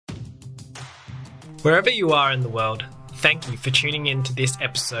Wherever you are in the world, thank you for tuning in to this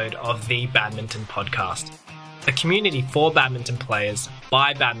episode of the Badminton Podcast, a community for badminton players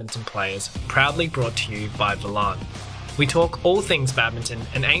by badminton players, proudly brought to you by Volant. We talk all things badminton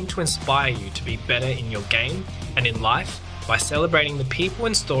and aim to inspire you to be better in your game and in life by celebrating the people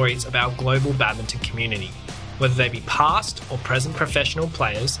and stories of our global badminton community, whether they be past or present professional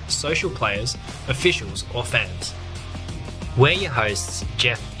players, social players, officials or fans. We're your hosts,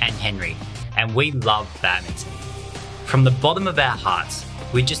 Jeff and Henry, and we love badminton. From the bottom of our hearts,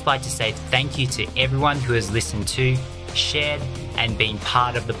 we'd just like to say thank you to everyone who has listened to, shared, and been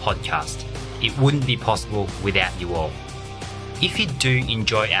part of the podcast. It wouldn't be possible without you all. If you do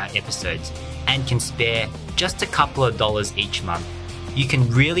enjoy our episodes and can spare just a couple of dollars each month, you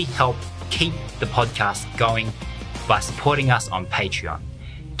can really help keep the podcast going by supporting us on Patreon.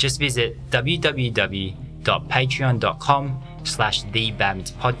 Just visit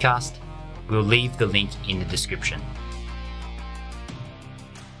www.patreon.com/thebadmintonpodcast. We'll leave the link in the description.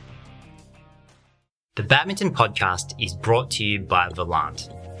 The Badminton Podcast is brought to you by Volant.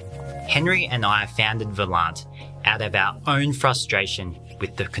 Henry and I founded Volant out of our own frustration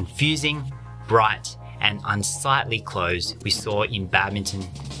with the confusing, bright, and unsightly clothes we saw in badminton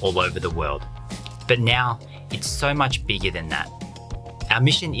all over the world. But now, it's so much bigger than that. Our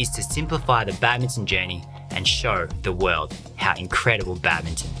mission is to simplify the badminton journey and show the world how incredible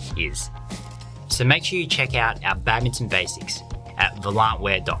badminton is. So make sure you check out our badminton basics at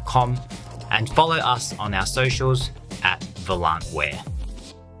volantwear.com and follow us on our socials at volantwear.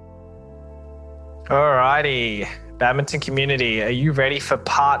 Alrighty, badminton community, are you ready for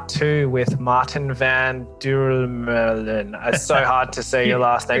part 2 with Martjin van Dooremalen? It's so hard to say your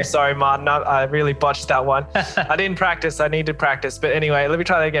last name. Sorry, Martin, I really botched that one. I didn't practice. I needed practice. But anyway, let me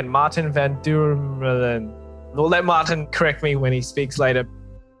try that again. Martjin van Dooremalen. We'll let Martin correct me when he speaks later.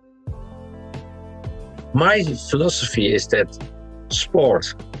 My philosophy is that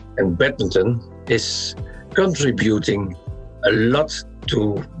sport and badminton is contributing a lot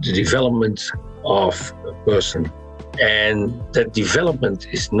to the development of a person. And that development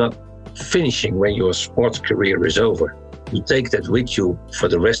is not finishing when your sports career is over. You take that with you for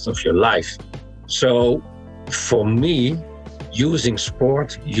the rest of your life. So for me, using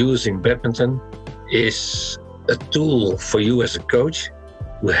sport, using badminton is a tool for you as a coach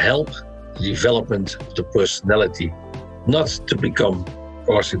to help the development of the personality. Not to become, of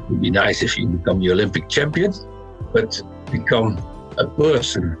course, it would be nice if you become the Olympic champion, but become a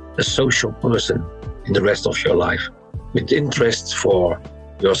person, a social person in the rest of your life, with interests for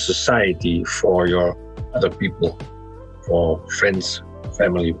your society, for your other people, for friends,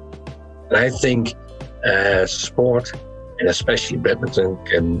 family. And I think sport, and especially badminton,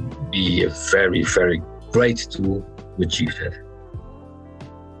 can be a very, very great tool to achieve that.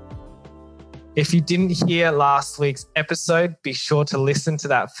 If you didn't hear last week's episode, be sure to listen to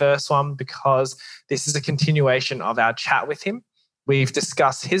that first one because this is a continuation of our chat with him. We've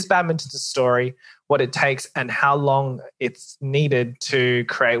discussed his badminton story, what it takes and how long it's needed to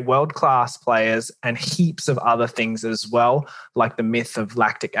create world-class players and heaps of other things as well, like the myth of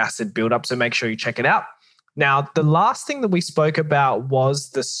lactic acid buildup. So make sure you check it out. Now, the last thing that we spoke about was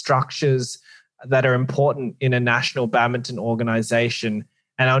the structures that are important in a national badminton organization.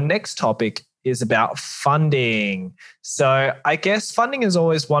 And our next topic is about funding. So I guess funding is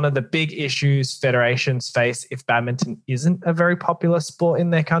always one of the big issues federations face if badminton isn't a very popular sport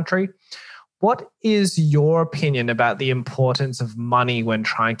in their country. What is your opinion about the importance of money when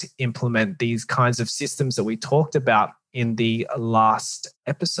trying to implement these kinds of systems that we talked about in the last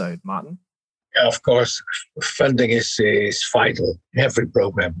episode, Martin? Yeah, of course, funding is vital in every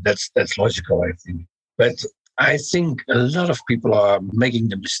program. That's logical, I think. But I think a lot of people are making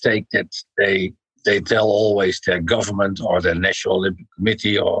the mistake that they tell always their government or their National Olympic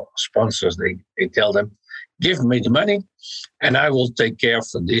Committee or sponsors, they tell them, give me the money and I will take care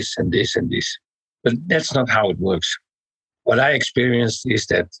for this and this and this. But that's not how it works. What I experienced is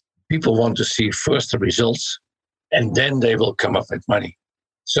that people want to see first the results and then they will come up with money.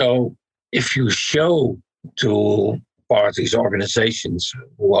 So if you show to parties, organizations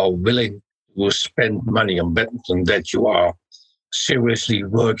who are willing to spend money on badminton that you are seriously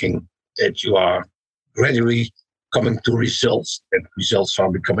working, that you are gradually coming to results, that results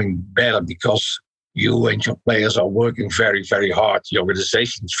are becoming better because you and your players are working very, very hard, the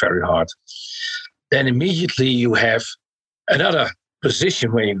organization is very hard, then immediately you have another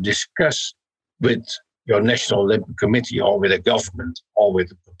position when you discuss with your National Olympic Committee or with a government or with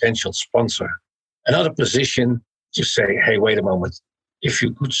a potential sponsor, another position to say, hey, wait a moment, if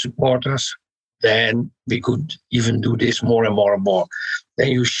you could support us, then we could even do this more and more and more. Then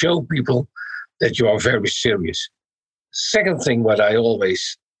you show people that you are very serious. Second thing, what I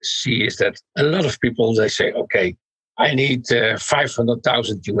always see is that a lot of people, they say, okay, I need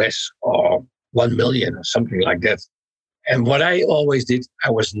 500,000 US or 1 million or something like that. And what I always did,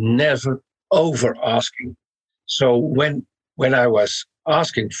 I was never over asking. So when I was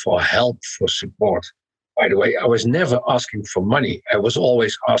asking for help, for support, by the way, I was never asking for money. I was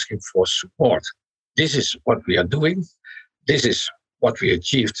always asking for support. This is what we are doing. This is what we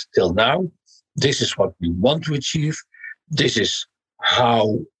achieved till now. This is what we want to achieve. This is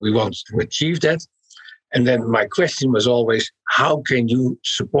how we want to achieve that. And then my question was always, how can you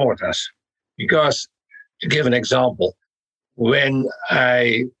support us? Because to give an example, when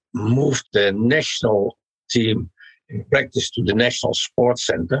I moved the national team in practice to the National Sports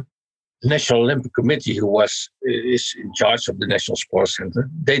Center, the National Olympic Committee, who is in charge of the National Sports Center,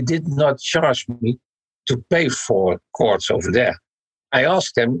 they did not charge me to pay for courts over there. I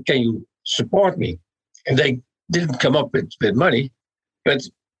asked them, can you support me? And they didn't come up with money, but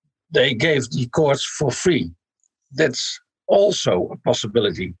they gave the courts for free. That's also a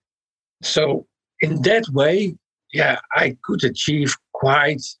possibility. So in that way, I could achieve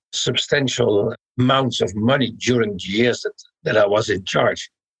quite substantial amounts of money during the years that I was in charge.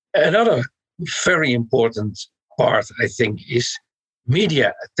 Another very important part, I think, is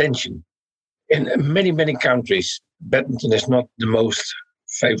media attention. In many, many countries, badminton is not the most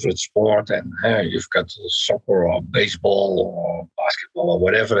favorite sport, and you've got soccer or baseball or basketball or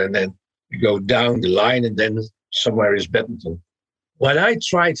whatever, and then you go down the line and then somewhere is badminton. What I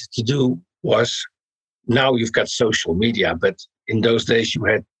tried to do was, now you've got social media, but in those days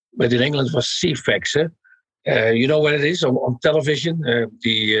but in England it was CFAX. You know what it is on television?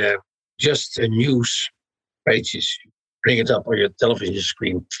 Just a news pages. Bring it up on your television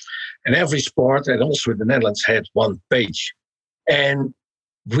screen. And every sport, and also in the Netherlands, had one page. And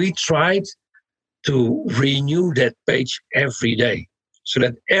we tried to renew that page every day, so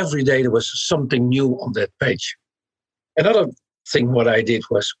that every day there was something new on that page. Another thing what I did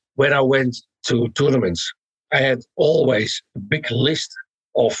was, when I went to tournaments, I had always a big list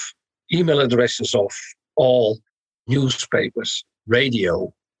of email addresses of all newspapers,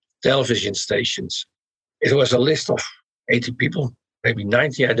 radio, television stations. It was a list of 80 people, maybe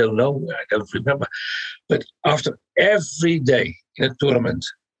 90, I don't know, I don't remember. But after every day in a tournament,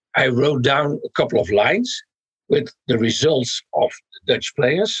 I wrote down a couple of lines with the results of the Dutch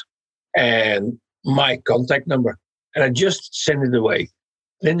players and my contact number. And I just sent it away.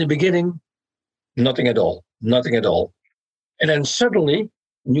 And in the beginning, nothing at all. And then suddenly,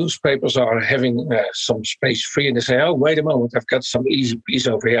 newspapers are having some space free, and they say, oh, wait a moment, I've got some easy piece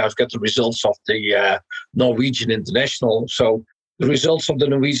over here. I've got the results of the Norwegian International. So the results of the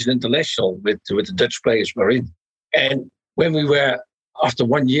Norwegian International with the Dutch players were in. And when we were, after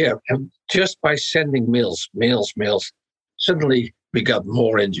 1 year, and just by sending mails, suddenly we got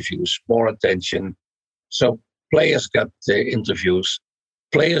more interviews, more attention. So players got the interviews.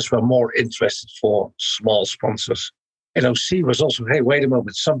 Players were more interested for small sponsors. NOC was also, hey, wait a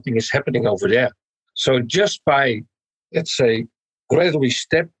moment, something is happening over there. So just by, let's say, gradually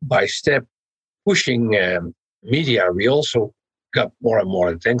step by step pushing media, we also got more and more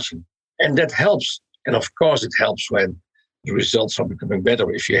attention. And that helps. And of course, it helps when the results are becoming better.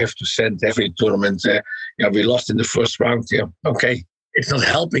 If you have to send every tournament, we lost in the first round. Okay, it's not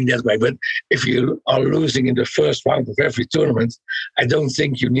helping that way. But if you are losing in the first round of every tournament, I don't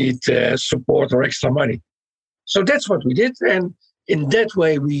think you need support or extra money. So that's what we did. And in that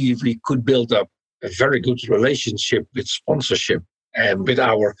way, we could build up a very good relationship with sponsorship and with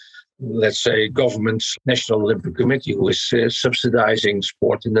our, let's say, government's National Olympic Committee, who is subsidizing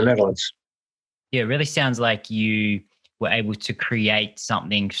sport in the Netherlands. Yeah, it really sounds like you were able to create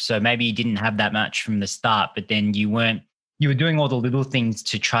something. So maybe you didn't have that much from the start, but then you were doing all the little things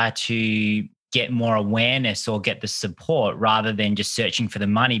to try to get more awareness or get the support rather than just searching for the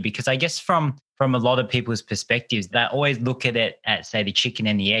money. Because I guess from a lot of people's perspectives, they always look at it at, say, the chicken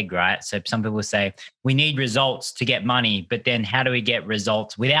and the egg, right? So some people say, we need results to get money, but then how do we get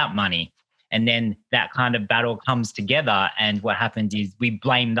results without money? And then that kind of battle comes together. And what happens is we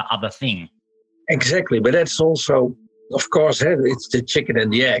blame the other thing. Exactly. But that's also, of course, it's the chicken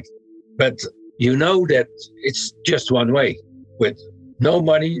and the egg. But you know that it's just one way. With no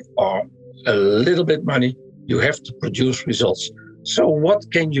money or a little bit money, you have to produce results. So what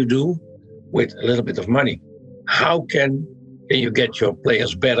can you do with a little bit of money? How can you get your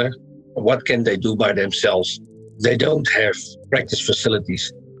players better? What can they do by themselves? They don't have practice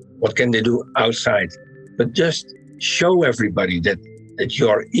facilities. What can they do outside? But just show everybody that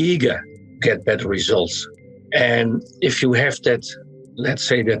you're eager to get better results. And if you have that let's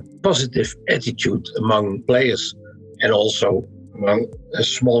say, that positive attitude among players and also among a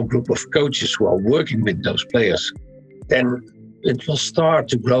small group of coaches who are working with those players, then it will start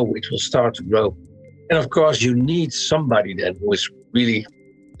to grow. It will start to grow. And of course, you need somebody then who is really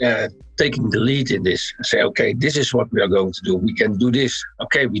taking the lead in this. Say, okay, this is what we are going to do. We can do this.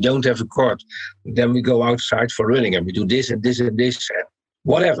 Okay, we don't have a court. Then we go outside for running and we do this and this and this and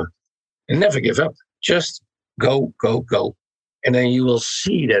whatever. And never give up. Just go, go, go. And then you will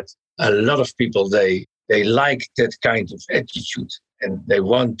see that a lot of people, they like that kind of attitude and they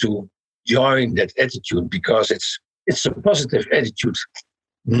want to join that attitude because it's a positive attitude,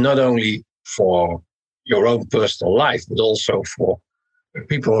 not only for your own personal life, but also for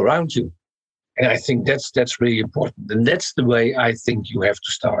people around you. And I think that's really important. And that's the way I think you have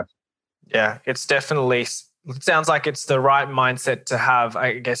to start. Yeah, it sounds like it's the right mindset to have,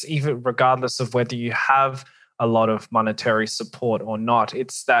 I guess, even regardless of whether you have a lot of monetary support or not.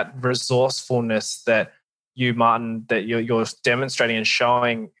 It's that resourcefulness that you, Martin, that you're demonstrating and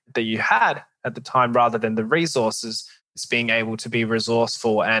showing that you had at the time rather than the resources. It's being able to be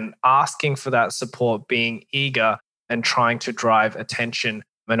resourceful and asking for that support, being eager and trying to drive attention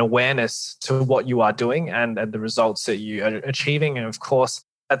and awareness to what you are doing and the results that you are achieving. And of course,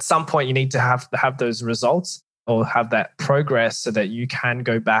 at some point, you need to have those results or have that progress so that you can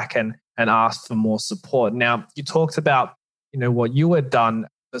go back and ask for more support. Now, you talked about, what you had done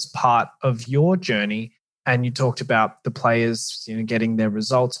as part of your journey, and you talked about the players, getting their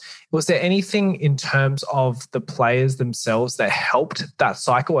results. Was there anything in terms of the players themselves that helped that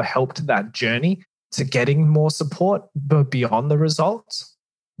cycle or helped that journey to getting more support but beyond the results?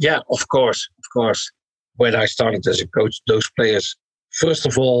 Yeah, of course. When I started as a coach, those players, first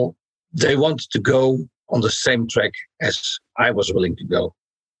of all, they wanted to go on the same track as I was willing to go.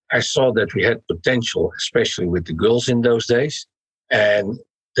 I saw that we had potential, especially with the girls in those days, and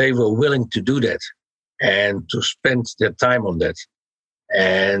they were willing to do that and to spend their time on that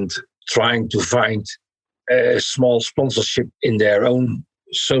and trying to find a small sponsorship in their own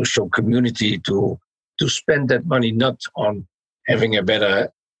social community to spend that money not on having a better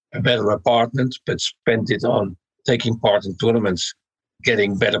apartment, but spend it on taking part in tournaments,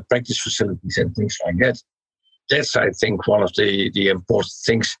 getting better practice facilities and things like that. That's, I think, one of the important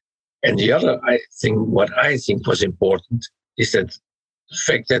things. And the other what I think was important is that the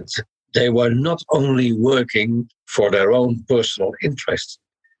fact that they were not only working for their own personal interests,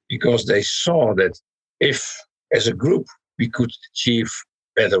 because they saw that if, as a group, we could achieve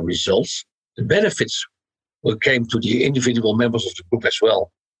better results, the benefits came to the individual members of the group as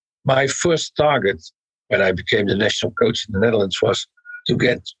well. My first target when I became the national coach in the Netherlands was to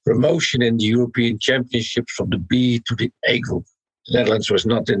get promotion in the European Championships from the B to the A group. The Netherlands was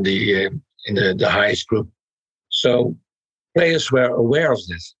not in the highest group. So players were aware of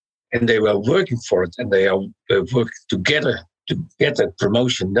this and they were working for it and they worked together to get that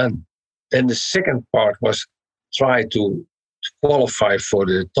promotion done. Then the second part was try to qualify for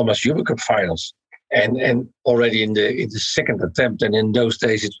the Thomas Uber Cup finals. And already in the second attempt, and in those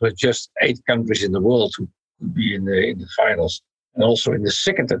days it was just 8 countries in the world who could be in the finals. And also in the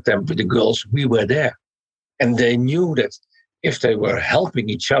second attempt with the girls, we were there. And they knew that if they were helping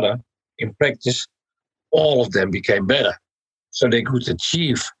each other in practice, all of them became better. So they could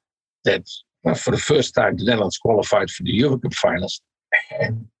achieve that. Well, for the first time, the Netherlands qualified for the Euro Cup finals.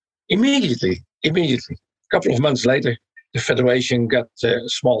 And immediately, a couple of months later, the federation got a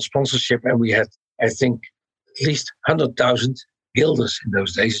small sponsorship and we had, I think, at least 100,000 guilders in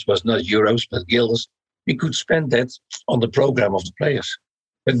those days. It was not euros, but guilders. We could spend that on the program of the players.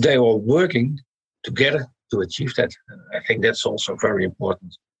 But they were working together to achieve that. I think that's also very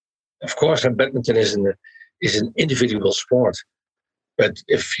important. Of course, badminton is an individual sport. But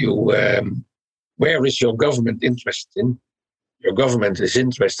if you, where is your government interested in? Your government is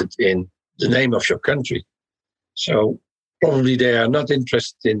interested in the name of your country. So probably they are not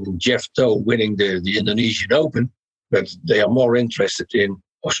interested in Jeff Toe winning the Indonesian Open, but they are more interested in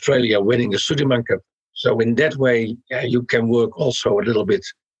Australia winning the Sudirman Cup. So in that way, you can work also a little bit,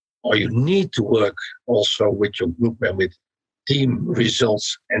 or you need to work also with your group and with team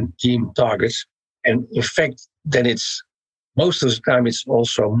results and team targets. And in fact, then most of the time it's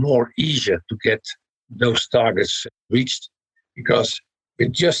also more easier to get those targets reached, because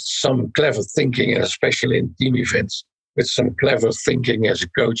with just some clever thinking, and especially in team events, with some clever thinking as a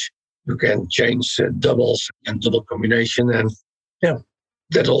coach, you can change doubles and double combination. And yeah,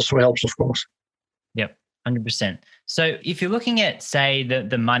 that also helps, of course. Yep, 100%. So if you're looking at, say,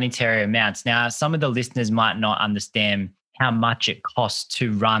 the monetary amounts, now some of the listeners might not understand how much it costs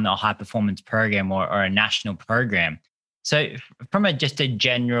to run a high performance program or a national program. So from just a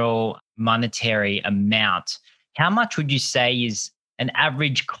general monetary amount, how much would you say is an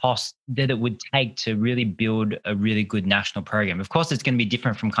average cost that it would take to really build a really good national program? Of course, it's going to be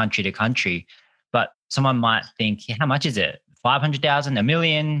different from country to country, but someone might think, how much is it? 500,000, a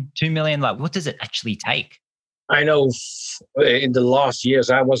million, 2 million? Like, what does it actually take? I know in the last years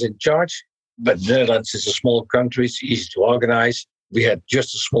I was in charge, but the Netherlands is a small country. It's easy to organize. We had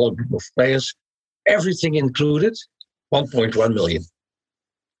just a small group of players. Everything included, 1.1 million.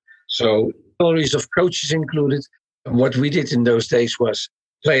 So salaries of coaches included. And what we did in those days was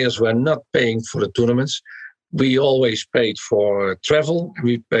players were not paying for the tournaments. We always paid for travel.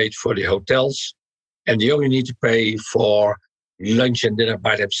 We paid for the hotels. And they only need to pay for lunch and dinner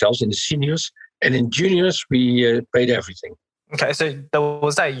by themselves in the seniors. And in juniors, we paid everything. Okay, so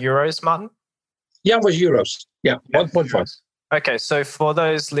was that euros, Martin? Yeah, it was euros. Yeah, 1.1. Okay, so for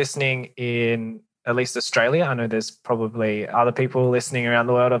those listening in at least Australia, I know there's probably other people listening around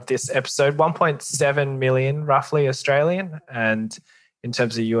the world of this episode, 1.7 million roughly Australian. And in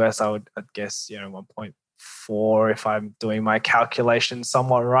terms of US, I'd guess, 1.4 if I'm doing my calculations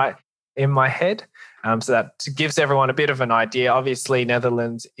somewhat right in my head. So that gives everyone a bit of an idea. Obviously,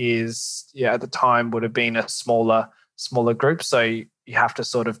 Netherlands is, at the time would have been a smaller group. So you have to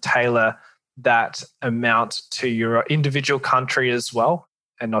sort of tailor that amount to your individual country as well,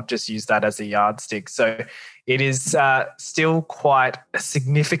 and not just use that as a yardstick. So it is still quite a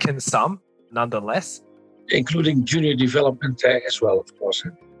significant sum, nonetheless. Including junior development as well, of course.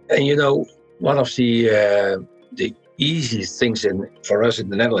 And one of the easiest things for us in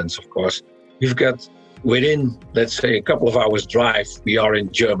the Netherlands, of course, we've got within, let's say, a couple of hours drive, we are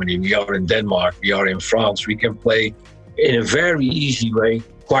in Germany, we are in Denmark, we are in France. We can play in a very easy way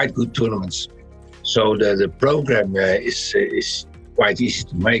quite good tournaments. So the program is quite easy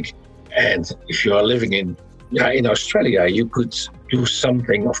to make. And if you are living in Australia, you could do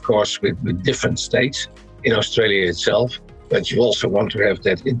something, of course, with different states in Australia itself. But you also want to have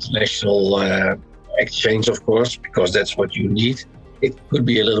that international exchange, of course, because that's what you need. It could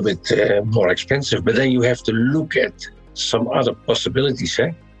be a little bit more expensive, but then you have to look at some other possibilities.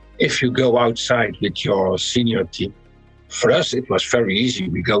 If you go outside with your senior team, for us, it was very easy.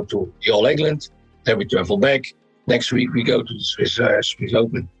 We go to the All England, then we travel back. Next week, we go to the Swiss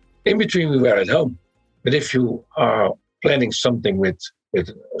Open. In between, we were at home. But if you are planning something with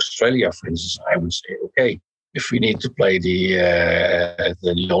Australia, for instance, I would say, okay, if we need to play the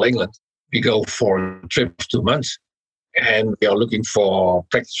All England, we go for a trip of 2 months. And we are looking for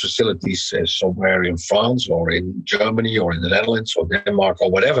practice facilities somewhere in France or in Germany or in the Netherlands or Denmark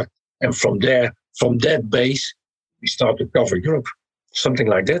or whatever. And from that base, we start to cover Europe, something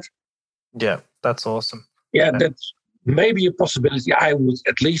like that. Yeah, that's awesome. Yeah, that's maybe a possibility I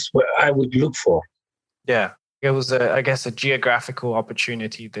would look for. Yeah, it was, I guess, a geographical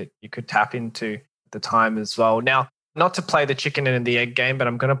opportunity that you could tap into at the time as well. Now, not to play the chicken and the egg game, but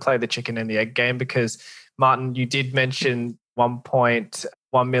I'm going to play the chicken and the egg game because, Martin, you did mention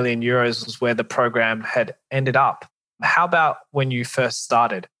 1.1 million euros was where the program had ended up. How about when you first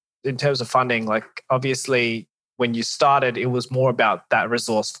started? In terms of funding, like obviously when you started, it was more about that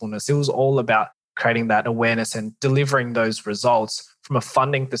resourcefulness. It was all about creating that awareness and delivering those results. From a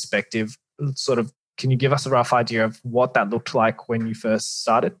funding perspective, sort of, can you give us a rough idea of what that looked like when you first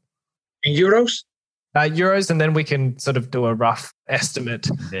started? In euros? Euros, and then we can sort of do a rough estimate.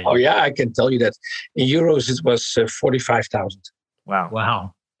 Oh, yeah, I can tell you that. In euros, it was 45,000.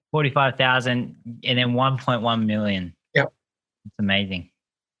 Wow. 45,000 and then 1.1 million. Yeah. It's amazing.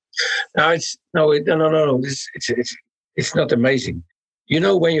 No. It's not amazing.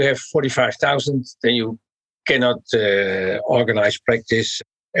 When you have 45,000, then you cannot organize practice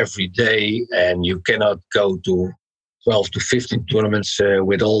every day, and you cannot go to 12 to 15 tournaments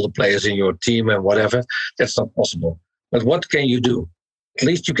with all the players in your team and whatever. That's not possible. But what can you do? At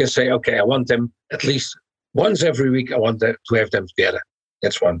least you can say, okay, I want them at least once every week. I want to have them together.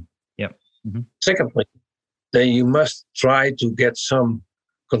 That's one. Yep. Mm-hmm. Secondly, then you must try to get some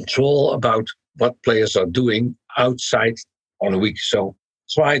control about what players are doing outside on a week. So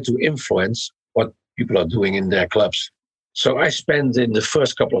try to influence what people are doing in their clubs. So I spent in the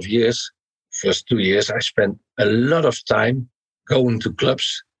first 2 years, I spent a lot of time going to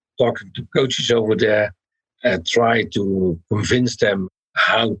clubs, talking to coaches over there, and try to convince them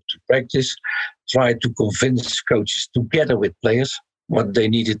how to practice, try to convince coaches together with players what they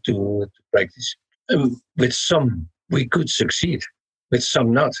needed to practice. And with some, we could succeed, with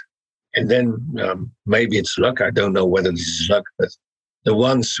some not. And then maybe it's luck. I don't know whether this is luck, but the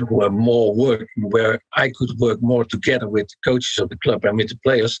ones who were more working, where I could work more together with the coaches of the club and with the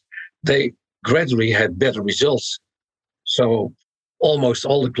players, they gradually had better results. So almost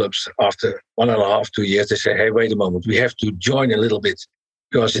all the clubs, after 1.5, 2 years, they say, hey, wait a moment, we have to join a little bit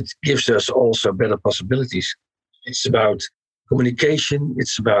because it gives us also better possibilities. It's about communication.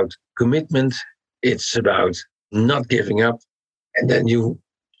 It's about commitment. It's about not giving up. And then you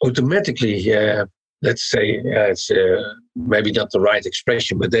automatically, let's say, it's maybe not the right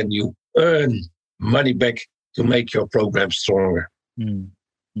expression, but then you earn money back to make your program stronger.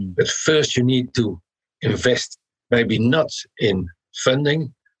 But first you need to invest, maybe not in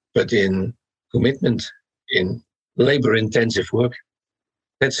funding, but in commitment, in labor-intensive work.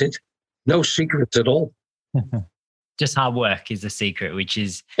 That's it. No secrets at all. Just hard work is the secret, which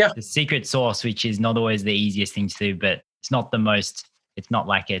is the secret sauce, which is not always the easiest thing to do, but it's not the most, it's not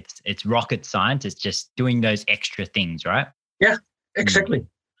like it's rocket science. It's just doing those extra things, right? Yeah, exactly.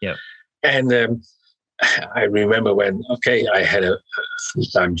 Yeah. And I remember when, I had a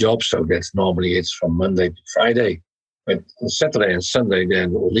full-time job, so that's normally it's from Monday to Friday. But on Saturday and Sunday,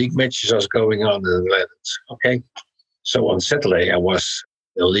 then league matches are going on. And so on Saturday, I was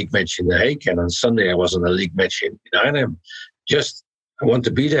in a league match in The Hague, and on Sunday, I was in a league match in Arnhem. Just, I want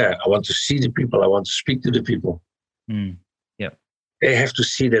to be there. I want to see the people. I want to speak to the people. Yep. They have to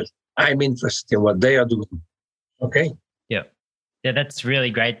see that I'm interested in what they are doing. Okay? Yep. Yeah, that's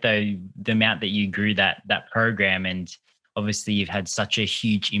really great, though, the amount that you grew that program. And obviously, you've had such a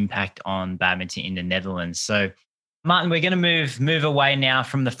huge impact on badminton in the Netherlands. So, Martjin, we're going to move away now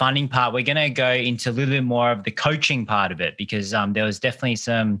from the funding part. We're going to go into a little bit more of the coaching part of it, because there was definitely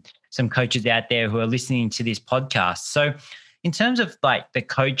some coaches out there who are listening to this podcast. So in terms of like the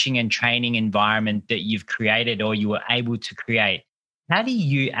coaching and training environment that you've created or you were able to create, how do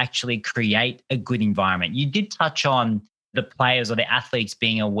you actually create a good environment? You did touch on the players or the athletes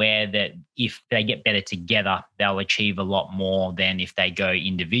being aware that if they get better together, they'll achieve a lot more than if they go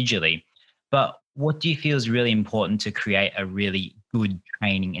individually. But what do you feel is really important to create a really good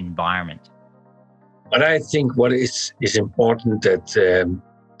training environment? But I think what is important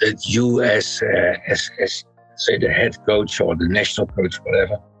that you as say the head coach or the national coach,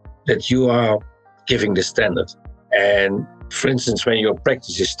 whatever, that you are giving the standard. And for instance, when your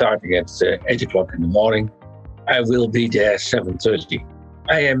practice is starting at 8 o'clock in the morning, I will be there 7:30.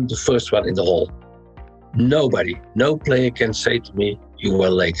 I am the first one in the hall. No player can say to me, you were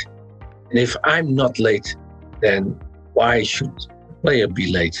late. And if I'm not late, then why should the player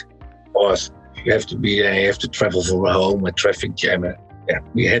be late? Or you have to be there, you have to travel from home, a traffic jam. Yeah,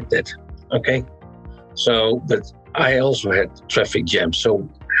 we had that. Okay. So, but I also had traffic jam. So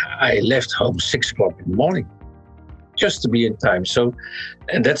I left home 6 o'clock in the morning just to be in time. So,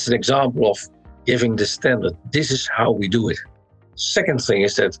 and that's an example of giving the standard. This is how we do it. Second thing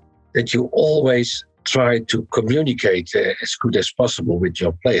is that you always try to communicate as good as possible with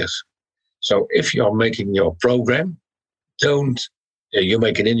your players. So if you're making your program, you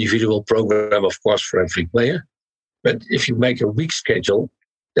make an individual program, of course, for every player. But if you make a week schedule,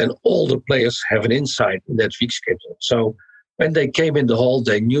 then all the players have an insight in that week schedule. So when they came in the hall,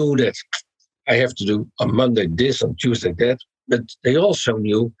 they knew that I have to do on Monday this, on Tuesday that. But they also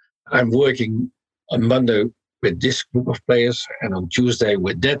knew I'm working on Monday with this group of players, and on Tuesday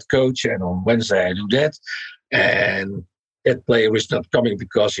with that coach, and on Wednesday I do that. And that player is not coming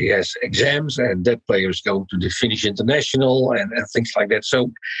because he has exams, and that player is going to the Finnish International and things like that.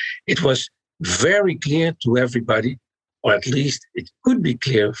 So it was very clear to everybody, or at least it could be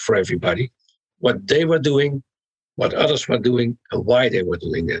clear for everybody, what they were doing, what others were doing, and why they were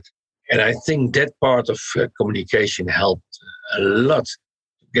doing it. And I think that part of communication helped a lot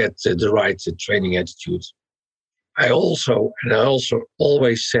to get the right training attitude. I also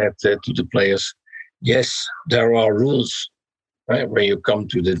always said to the players, yes, there are rules, right, when you come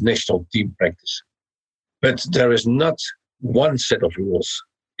to the national team practice. But there is not one set of rules.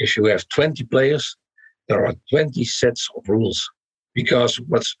 If you have 20 players, there are 20 sets of rules. Because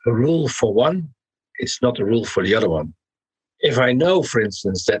what's a rule for one, it's not a rule for the other one. If I know, for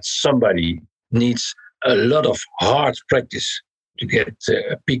instance, that somebody needs a lot of hard practice to get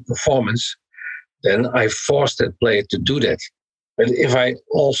a peak performance, then I force that player to do that. But if I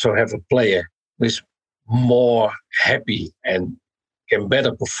also have a player who is more happy and can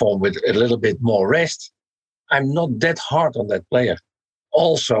better perform with a little bit more rest, I'm not that hard on that player.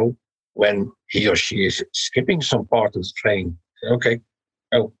 Also, when he or she is skipping some part of the training, okay,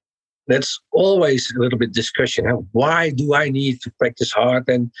 oh, that's always a little bit discussion. Why do I need to practice hard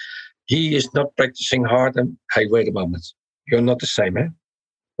and he is not practicing hard? And hey, wait a moment, you're not the same, eh?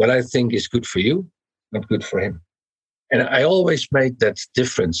 What I think is good for you, not good for him. And I always made that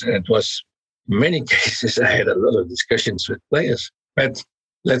difference. And it was, in many cases, I had a lot of discussions with players. But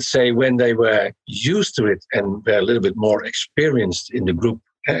let's say when they were used to it and were a little bit more experienced in the group,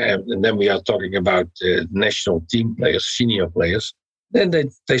 and then we are talking about national team players, senior players, then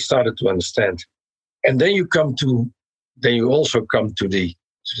they started to understand. And then you also come to the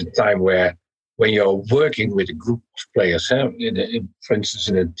time where when you're working with a group of players, for instance,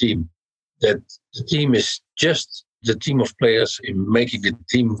 in a team, that the team is just the team of players in making the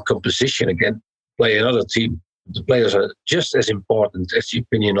team composition again, play another team. The players are just as important as the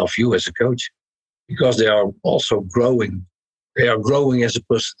opinion of you as a coach, because they are also growing. They are growing as a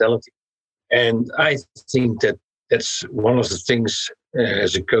personality. And I think that that's one of the things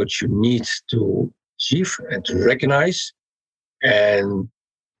as a coach you need to achieve and to recognize and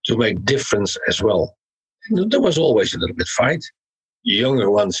to make difference as well. And there was always a little bit fight.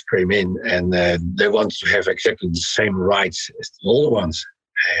 Younger ones came in and they want to have exactly the same rights as the older ones.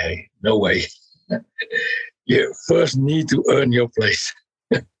 No way. You first need to earn your place.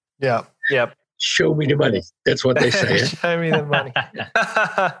 Yeah. Show me the money. That's what they say. Show me the money.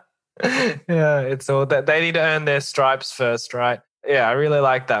 Yeah, it's all that they need to earn their stripes first, right? Yeah, I really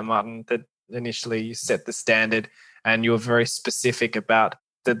like that, Martin, that initially you set the standard and you were very specific about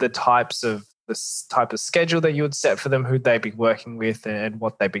the type of schedule that you would set for them, who they'd be working with and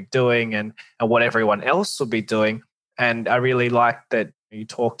what they'd be doing and what everyone else would be doing. And I really like that you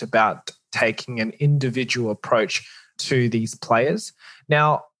talked about taking an individual approach to these players.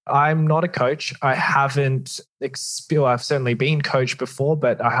 Now, I'm not a coach. I haven't I've certainly been coached before,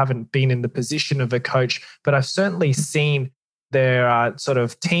 but I haven't been in the position of a coach. But I've certainly seen there are sort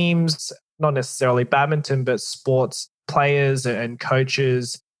of teams, not necessarily badminton, but sports players and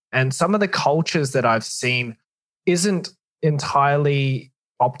coaches. And some of the cultures that I've seen isn't entirely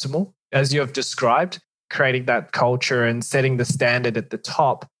optimal, as you have described. Creating that culture and setting the standard at the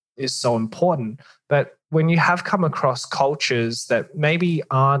top is so important. But when you have come across cultures that maybe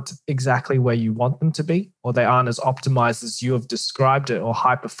aren't exactly where you want them to be, or they aren't as optimized as you have described it, or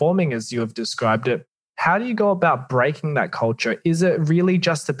high performing as you have described it, how do you go about breaking that culture? Is it really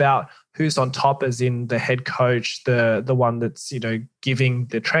just about who's on top, as in the head coach, the one that's, giving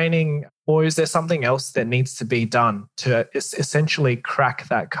the training, or is there something else that needs to be done to essentially crack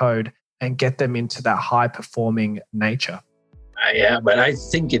that code and get them into that high performing nature? Yeah, but I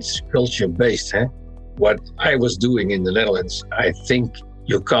think it's culture based. What I was doing in the Netherlands, I think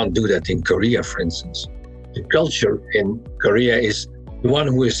you can't do that in Korea, for instance. The culture in Korea is the one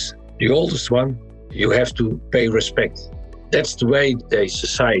who is the oldest one, you have to pay respect. That's the way their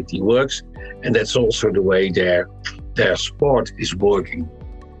society works, and that's also the way their sport is working.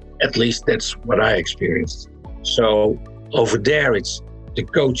 At least that's what I experienced. So over there, it's the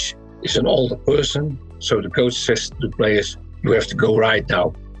coach is an older person, so the coach says to the players, you have to go right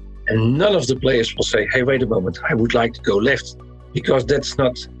now. And none of the players will say, hey, wait a moment, I would like to go left, because that's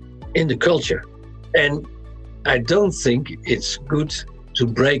not in the culture. And I don't think it's good to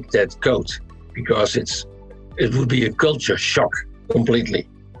break that code, because it would be a culture shock completely.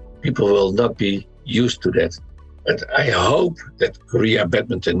 People will not be used to that. But I hope that Korea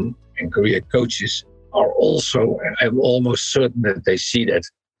badminton and Korea coaches are also, I'm almost certain that they see that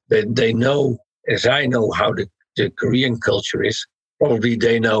they know, as I know how the Korean culture is, probably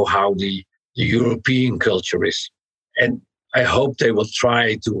they know how the European culture is. And I hope they will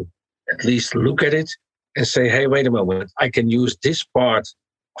try to at least look at it and say, hey, wait a moment, I can use this part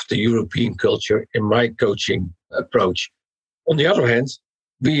of the European culture in my coaching approach. On the other hand,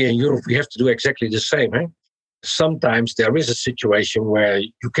 we in Europe, we have to do exactly the same. Sometimes there is a situation where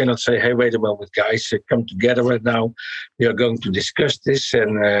you cannot say, hey, wait a moment, guys, come together right now. We are going to discuss this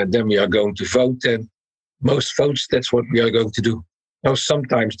and then we are going to vote. And most votes, that's what we are going to do. Now,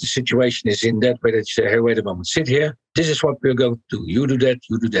 sometimes the situation is in that way that you say, hey, wait a moment, sit here. This is what we're going to do. You do that,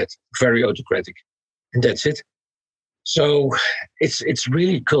 you do that. Very autocratic. And that's it. So it's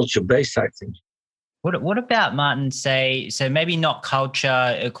really culture-based, I think. What about, Martin, so maybe not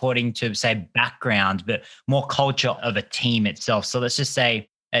culture according to, say, background, but more culture of a team itself. So let's just say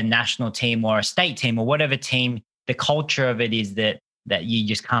a national team or a state team or whatever team, the culture of it is that you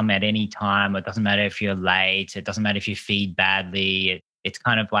just come at any time. It doesn't matter if you're late. It doesn't matter if you feed badly. It's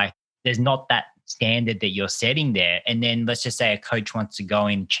kind of like there's not that standard that you're setting there. And then let's just say a coach wants to go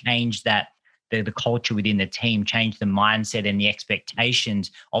and change that, the culture within the team, change the mindset and the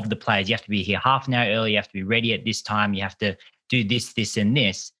expectations of the players. You have to be here half an hour early. You have to be ready at this time. You have to do this, this, and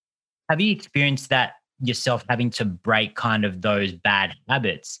this. Have you experienced that yourself, having to break kind of those bad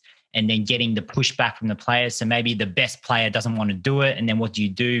habits and then getting the pushback from the players? So maybe the best player doesn't want to do it. And then what do you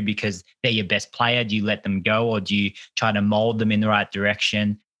do because they're your best player? Do you let them go, or do you try to mold them in the right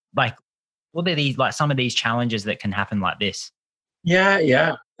direction? Like, what are these, like some of these challenges that can happen like this?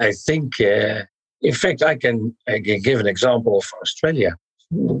 Yeah. I think, in fact, I can give an example of Australia.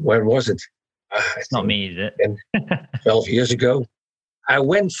 Where was it? I It's not think me, is it? 10, 12 years ago. I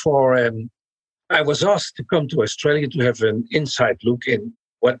went for, I was asked to come to Australia to have an inside look in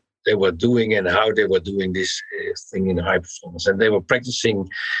what they were doing and how they were doing this thing in high performance. And they were practicing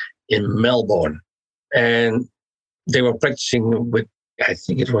in Melbourne. And they were practicing with, I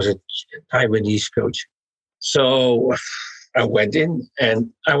think it was a Taiwanese coach. So I went in and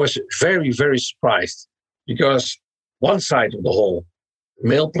I was very, very surprised because one side of the hall,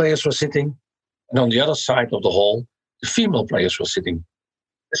 male players were sitting, and on the other side of the hall, the female players were sitting.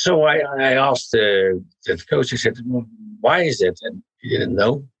 So I asked the coach, I said, "Well, why is that?" And he didn't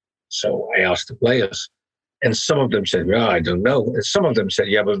know. So I asked the players. And some of them said, "Well, I don't know." And some of them said,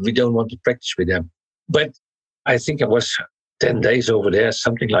 "Yeah, but we don't want to practice with them." But I think I was 10 days over there,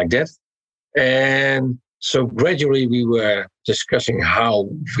 something like that. And so gradually we were discussing how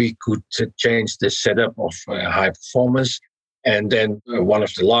we could change the setup of high performance. And then one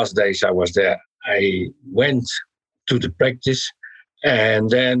of the last days I was there, I went to the practice and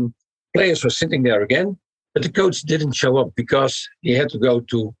then players were sitting there again, but the coach didn't show up because he had to go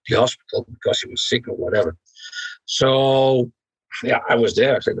to the hospital because he was sick or whatever. So yeah, I was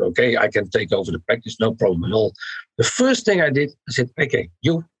there. I said, okay, I can take over the practice, no problem at all. The first thing I did, I said, okay,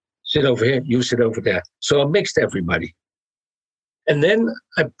 you sit over here, you sit over there. So I mixed everybody. And then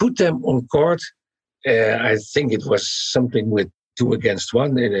I put them on court. I think it was something with 2 against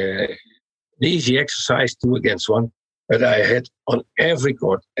 1, in an easy exercise, 2 against 1. But I had on every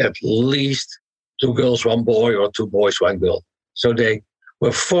court at least 2 girls, 1 boy, or 2 boys, 1 girl. So they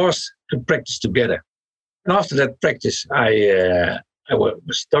were forced to practice together. And after that practice, I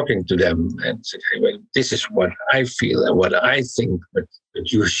was talking to them and said, hey, well, this is what I feel and what I think that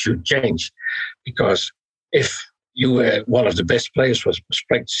you should change. Because if you were one of the best players was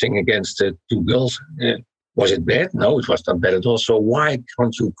practicing against 2 girls, was it bad? No, it was not bad at all. So why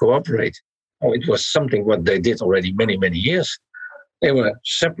can't you cooperate? Oh, it was something what they did already many, many years. They were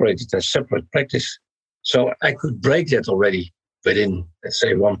separated in separate practice. So I could break that already within, let's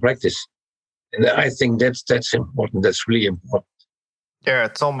say, 1 practice. And I think that's important. That's really important. Yeah,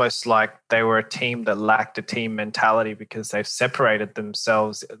 it's almost like they were a team that lacked a team mentality because they've separated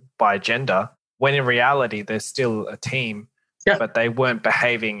themselves by gender, when in reality, they're still a team, but they weren't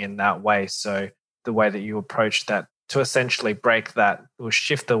behaving in that way. So the way that you approached that to essentially break that or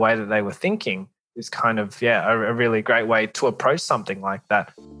shift the way that they were thinking is kind of, a really great way to approach something like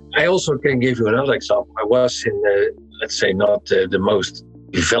that. I also can give you another example. I was in, let's say, not the most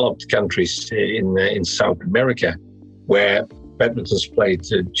developed countries in South America, where badminton's played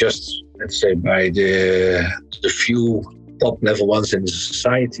just, let's say, by the few top level ones in the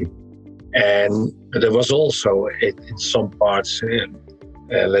society. And there was also in some parts,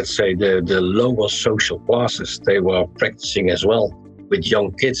 let's say, the lower social classes, they were practicing as well with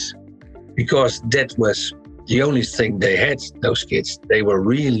young kids, because that was the only thing they had, those kids. They were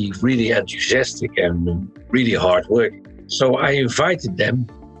really, really enthusiastic and really hard work. So I invited them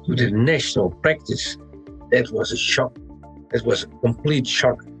to the national practice. That was a shock. It was a complete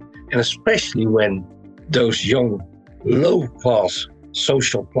shock. And especially when those young, low-class,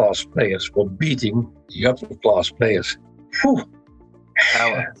 social class players were beating the upper-class players. Whew.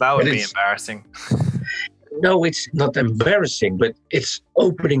 That would be embarrassing. No, it's not embarrassing, but it's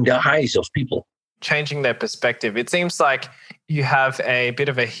opening the eyes of people. Changing their perspective. It seems like you have a bit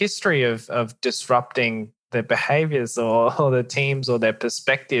of a history of disrupting the behaviors or the teams or their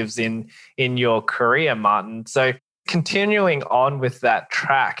perspectives in your career, Martjin. So continuing on with that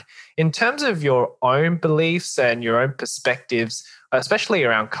track, in terms of your own beliefs and your own perspectives, especially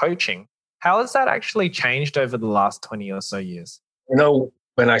around coaching, how has that actually changed over the last 20 or so years? You know,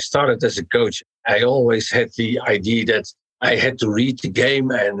 when I started as a coach, I always had the idea that I had to read the game,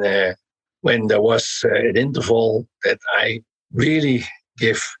 and when there was an interval, that I really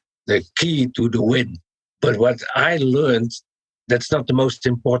give the key to the win. But what I learned, that's not the most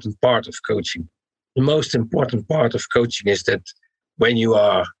important part of coaching. The most important part of coaching is that when you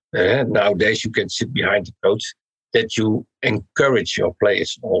are, nowadays you can sit behind the coach, that you encourage your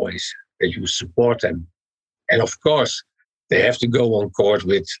players always, that you support them. And of course, they have to go on court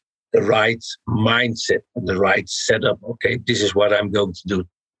with the right mindset and the right setup. Okay, this is what I'm going to do.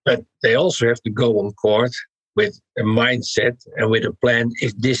 But they also have to go on court with a mindset and with a plan.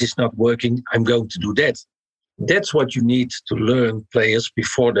 If this is not working, I'm going to do that. That's what you need to learn players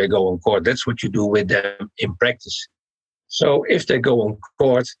before they go on court. That's what you do with them in practice. So if they go on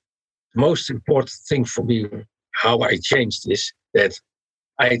court, the most important thing for me, how I changed is that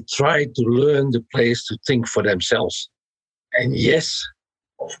I try to learn the players to think for themselves. And yes,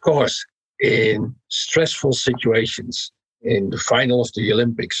 of course, in stressful situations, in the final of the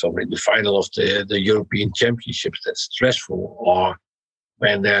Olympics or in the final of the European Championships, that's stressful, or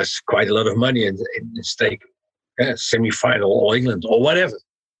when there's quite a lot of money in stake, semi-final All England or whatever.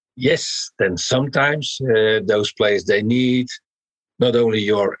 Yes, then sometimes those players, they need not only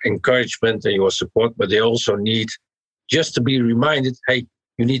your encouragement and your support, but they also need just to be reminded, hey,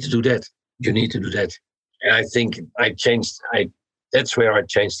 you need to do that. You need to do that. And I think that's where I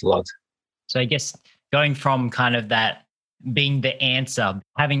changed a lot. So I guess going from kind of that being the answer,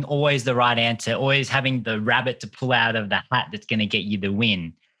 having always the right answer, always having the rabbit to pull out of the hat that's going to get you the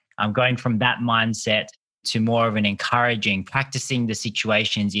win. I'm going from that mindset to more of an encouraging, practicing the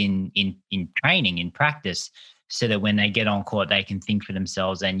situations in training, in practice, so that when they get on court, they can think for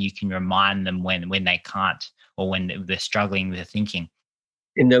themselves and you can remind them when they can't or when they're struggling with thinking.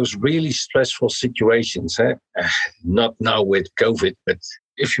 In those really stressful situations, not now with COVID, but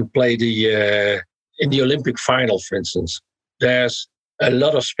if you play in the Olympic final, for instance, there's a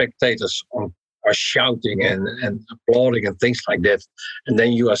lot of spectators are shouting and applauding and things like that. And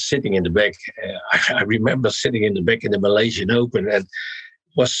then you are sitting in the back. I remember sitting in the back in the Malaysian Open and it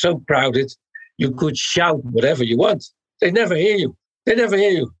was so crowded, you could shout whatever you want. They never hear you. Then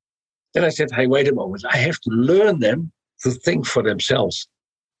I said, hey, wait a moment. I have to learn them to think for themselves.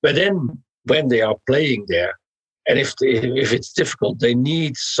 But then when they are playing there, and if it's difficult, they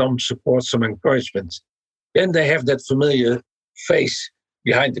need some support, some encouragement. Then they have that familiar face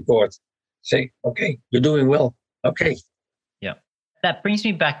behind the court. Say, okay, you're doing well. Okay. Yeah. That brings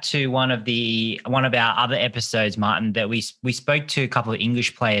me back to one of our other episodes, Martin, that we spoke to a couple of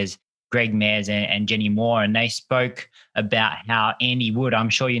English players, Greg Mayers and Jenny Moore, and they spoke about how Andy Wood, I'm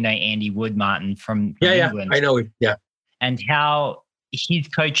sure you know Andy Wood, Martin, from England. Yeah, I know him. Yeah. And how his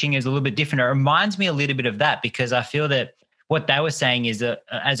coaching is a little bit different. It reminds me a little bit of that, because I feel that what they were saying is that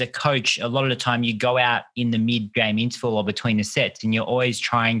as a coach, a lot of the time you go out in the mid-game interval or between the sets and you're always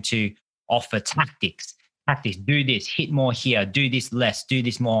trying to offer tactics, do this, hit more here, do this less, do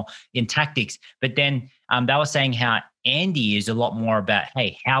this more in tactics. But then they were saying how Andy is a lot more about,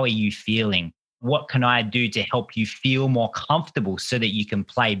 hey, how are you feeling? What can I do to help you feel more comfortable so that you can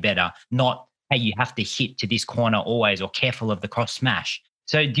play better? Not, hey, you have to hit to this corner always, or careful of the cross smash.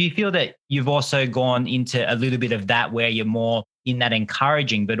 So do you feel that you've also gone into a little bit of that where you're more in that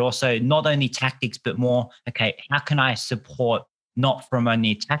encouraging, but also not only tactics, but more, okay, how can I support not from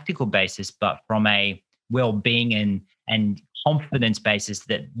only a tactical basis, but from a well-being and confidence basis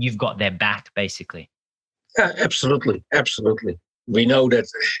that you've got their back, basically? Yeah, absolutely. We know that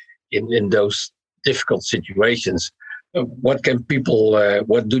in those difficult situations, what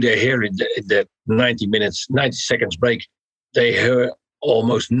do they hear in that 90 seconds break? They hear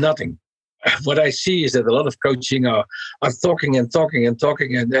almost nothing. What I see is that a lot of coaching are talking, and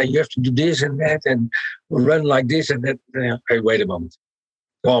you have to do this and that and run like this and that. Hey, wait a moment.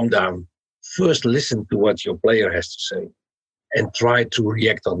 Calm down. First, listen to what your player has to say and try to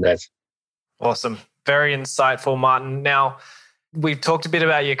react on that. Awesome. Very insightful, Martin. Now, we've talked a bit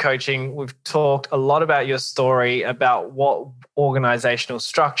about your coaching. We've talked a lot about your story, about what organizational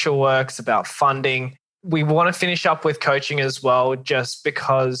structure works, about funding. We want to finish up with coaching as well, just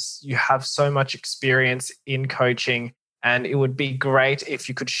because you have so much experience in coaching. And it would be great if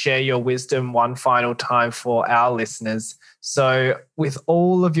you could share your wisdom one final time for our listeners. So with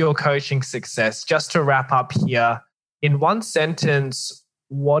all of your coaching success, just to wrap up here, in one sentence,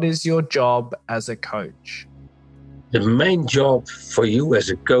 what is your job as a coach? The main job for you as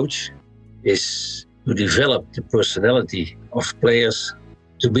a coach is to develop the personality of players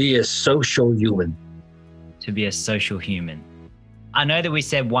to be a social human. To be a social human. I know that we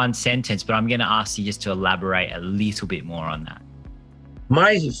said one sentence, but I'm going to ask you just to elaborate a little bit more on that.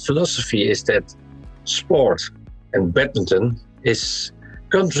 My philosophy is that sport and badminton is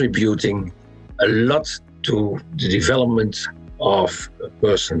contributing a lot to the development of a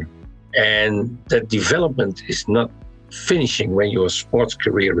person. And that development is not finishing when your sports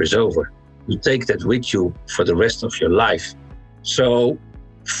career is over. You take that with you for the rest of your life. So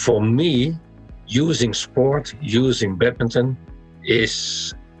for me, using sport, using badminton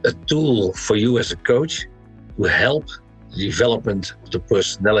is a tool for you as a coach to help the development of the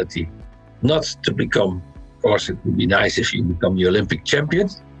personality. Not to become, of course, it would be nice if you become the Olympic champion,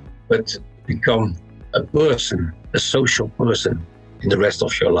 but to become a person, a social person in the rest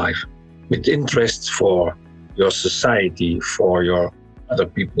of your life, with interests for your society, for your other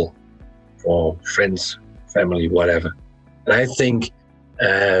people, for friends, family, whatever. And I think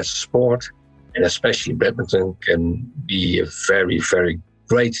sport, and especially badminton, can be a very, very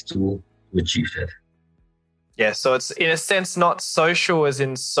great tool to achieve that. Yeah, so it's in a sense not social as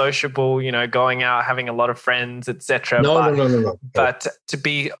in sociable, going out, having a lot of friends, etc. No. But to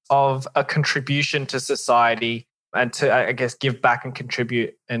be of a contribution to society and to, I guess, give back and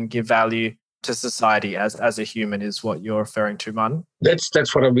contribute and give value to society as a human is what you're referring to, Martin.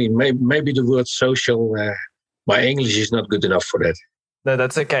 That's what I mean. Maybe the word social, my English is not good enough for that. No,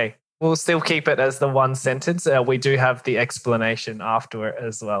 that's okay. We'll still keep it as the one sentence. We do have the explanation afterward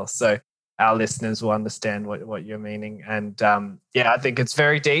as well. So our listeners will understand what you're meaning. And I think it's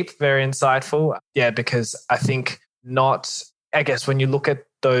very deep, very insightful. Yeah, because I think when you look at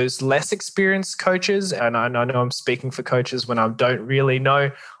those less experienced coaches, and I know I'm speaking for coaches when I don't really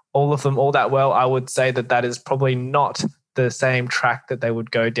know all of them all that well, I would say that is probably not the same track that they would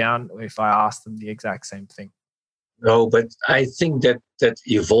go down if I asked them the exact same thing. No, but I think that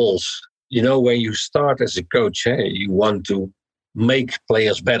evolves. When you start as a coach, you want to make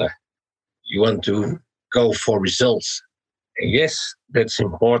players better. You want to go for results. And yes, that's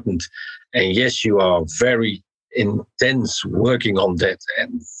important. And yes, you are very intense working on that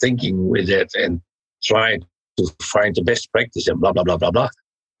and thinking with that and trying to find the best practice and blah, blah, blah, blah, blah.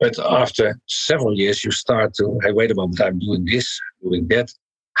 But after several years, you start to, hey, wait a moment, I'm doing this, doing that.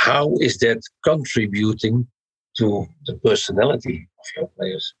 How is that contributing to the personality of your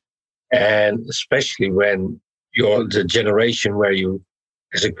players? And especially when you're the generation where you,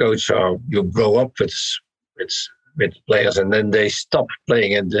 as a coach, you grow up with players and then they stop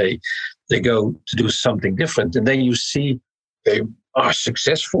playing and they go to do something different. And then you see they are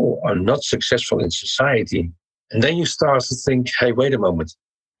successful or not successful in society. And then you start to think, hey, wait a moment,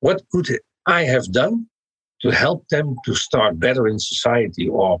 what could I have done to help them to start better in society?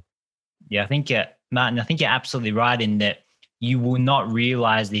 Yeah, I think, Martin, you're absolutely right in that you will not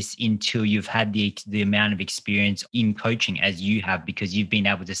realize this until you've had the amount of experience in coaching as you have, because you've been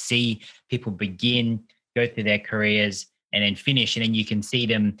able to see people begin, go through their careers and then finish. And then you can see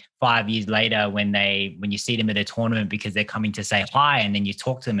them 5 years later when you see them at a tournament because they're coming to say hi, and then you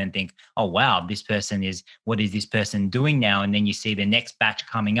talk to them and think, oh, wow, what is this person doing now? And then you see the next batch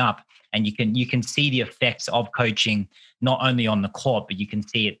coming up and you can see the effects of coaching, not only on the court, but you can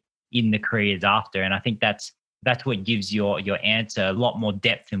see it in the careers after. And I think that's what gives your answer a lot more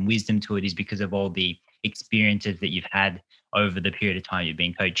depth and wisdom to it, is because of all the experiences that you've had over the period of time you've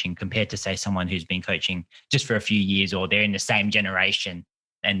been coaching, compared to, say, someone who's been coaching just for a few years, or they're in the same generation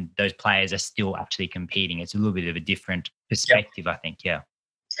and those players are still actually competing. It's a little bit of a different perspective, I think. Yeah.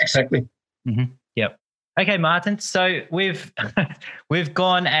 Exactly. Mm-hmm. Yep. Okay, Martin. So we've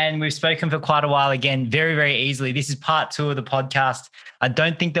gone and we've spoken for quite a while again, very, very easily. This is part 2 of the podcast. I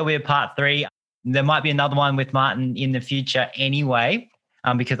don't think there'll be a part 3. There might be another one with Martin in the future anyway,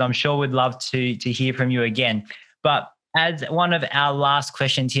 because I'm sure we'd love to hear from you again. But as one of our last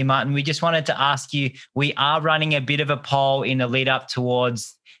questions here, Martin, we just wanted to ask you, we are running a bit of a poll in the lead up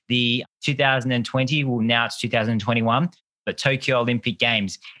towards the 2020, well, now it's 2021, but Tokyo Olympic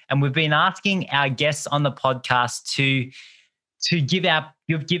Games. And we've been asking our guests on the podcast to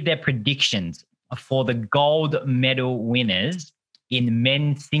give their predictions for the gold medal winners in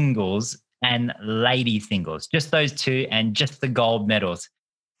men's singles and lady singles, just those two and just the gold medals.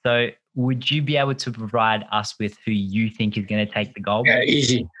 So would you be able to provide us with who you think is going to take the gold? Yeah,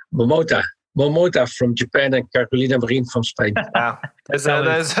 easy. Momota from Japan and Carolina Marin from Spain. Wow.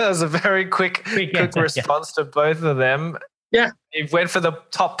 That was a very quick response to both of them. Yeah. You went for the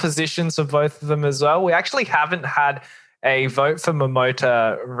top positions for both of them as well. We actually haven't had a vote for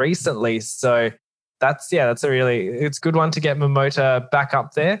Momota recently. So it's a good one to get Momota back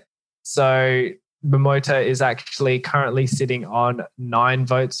up there. So Momota is actually currently sitting on 9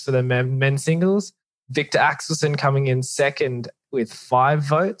 votes for the men's singles. Victor Axelsen coming in second with 5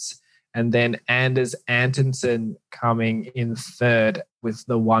 votes. And then Anders Antonsen coming in third with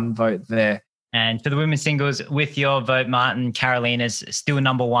the 1 vote there. And for the women's singles, with your vote, Martin, Carolina's still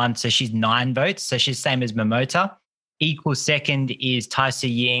number 1. So she's 9 votes. So she's same as Momota. Equal second is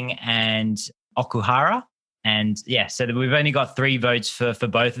Taisha Ying and Okuhara. And yeah, so we've only got 3 votes for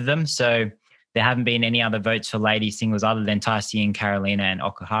both of them. So there haven't been any other votes for ladies singles other than Taisha Ying, Carolina, and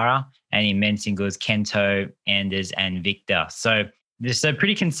Okuhara. And in men's singles, Kento, Anders, and Victor. So they're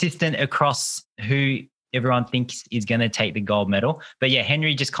pretty consistent across who everyone thinks is going to take the gold medal. But yeah,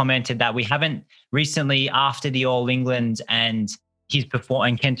 Henry just commented that we haven't recently, after the All England and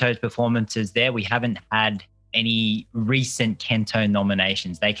Kento's performances there, we haven't had any recent Kento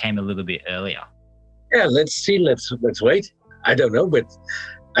nominations. They came a little bit earlier. Yeah, let's see. Let's wait. I don't know, but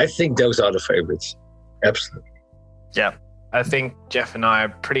I think those are the favorites. Absolutely. Yeah, I think Jeff and I are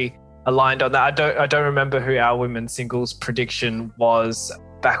pretty aligned on that. I don't remember who our women's singles prediction was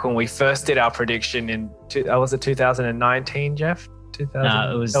back when we first did our prediction was it 2019, Jeff?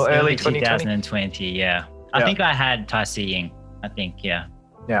 No, it was early 2020. Yeah. I think I had Tai Ying. Yeah.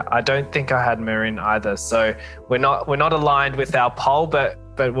 Yeah, I don't think I had Marin either. So we're not aligned with our poll, but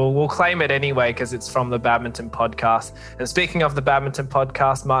we'll claim it anyway because it's from the Badminton Podcast. And speaking of the Badminton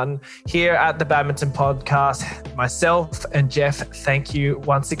Podcast, Martin, here at the Badminton Podcast, myself and Jeff, thank you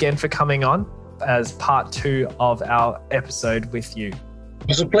once again for coming on as part 2 of our episode with you. It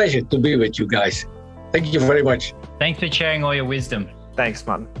was a pleasure to be with you guys. Thank you very much. Thanks for sharing all your wisdom. Thanks,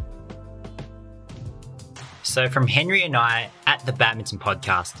 Martin. So from Henry and I at the Badminton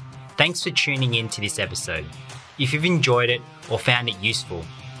Podcast, thanks for tuning in to this episode. If you've enjoyed it or found it useful,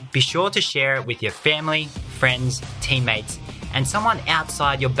 be sure to share it with your family, friends, teammates, and someone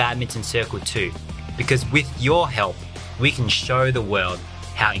outside your badminton circle too, because with your help, we can show the world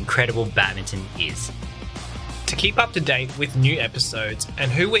how incredible badminton is. To keep up to date with new episodes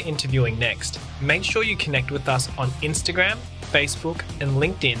and who we're interviewing next, make sure you connect with us on Instagram, Facebook, and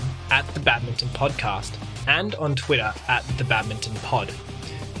LinkedIn at the Badminton Podcast, and on Twitter at the Badminton Pod.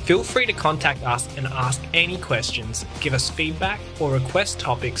 Feel free to contact us and ask any questions, give us feedback, or request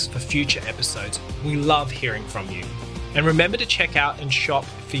topics for future episodes. We love hearing from you. And remember to check out and shop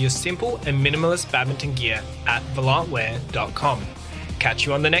for your simple and minimalist badminton gear at volantwear.com. Catch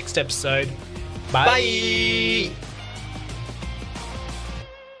you on the next episode. Bye.